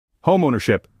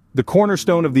Homeownership, the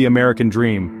cornerstone of the American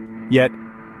dream. Yet,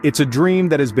 it's a dream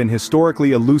that has been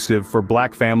historically elusive for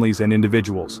Black families and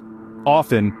individuals.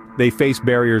 Often, they face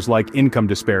barriers like income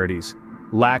disparities,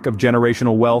 lack of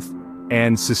generational wealth,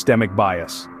 and systemic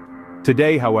bias.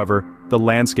 Today, however, the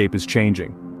landscape is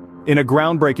changing. In a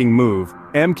groundbreaking move,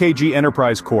 MKG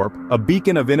Enterprise Corp., a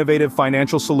beacon of innovative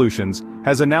financial solutions,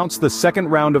 has announced the second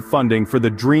round of funding for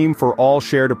the Dream for All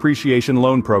Shared Appreciation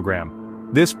Loan Program.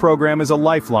 This program is a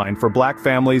lifeline for Black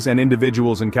families and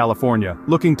individuals in California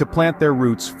looking to plant their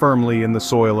roots firmly in the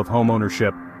soil of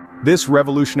homeownership. This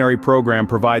revolutionary program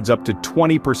provides up to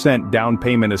 20% down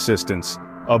payment assistance,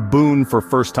 a boon for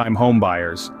first-time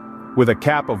homebuyers. With a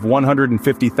cap of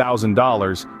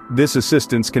 $150,000, this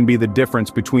assistance can be the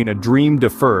difference between a dream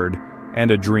deferred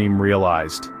and a dream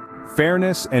realized.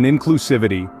 Fairness and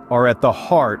inclusivity are at the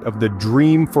heart of the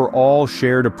Dream for All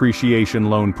Shared Appreciation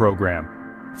Loan Program.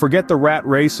 Forget the rat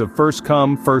race of first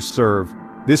come, first serve.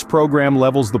 This program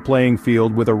levels the playing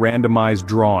field with a randomized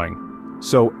drawing,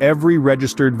 so every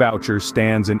registered voucher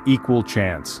stands an equal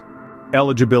chance.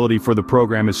 Eligibility for the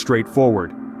program is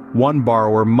straightforward. One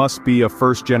borrower must be a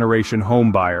first-generation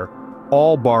homebuyer,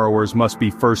 all borrowers must be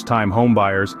first-time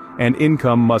homebuyers, and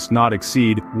income must not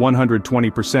exceed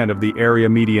 120% of the area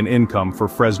median income for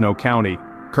Fresno County,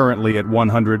 currently at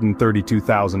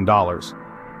 $132,000.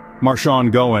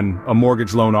 Marshawn Goen, a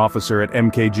mortgage loan officer at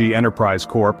MKG Enterprise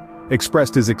Corp.,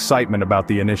 expressed his excitement about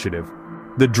the initiative.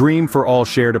 The Dream for All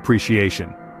Shared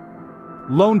Appreciation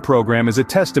Loan Program is a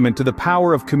testament to the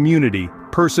power of community,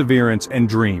 perseverance, and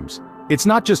dreams. It's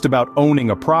not just about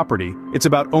owning a property, it's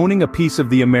about owning a piece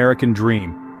of the American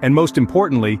dream. And most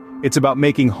importantly, it's about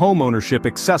making homeownership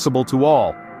accessible to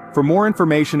all. For more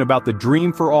information about the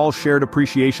Dream for All Shared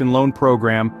Appreciation Loan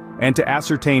Program and to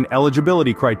ascertain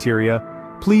eligibility criteria,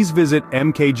 please visit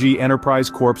MKG Enterprise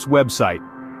Corp's website.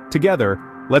 Together,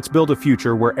 let's build a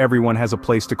future where everyone has a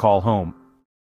place to call home.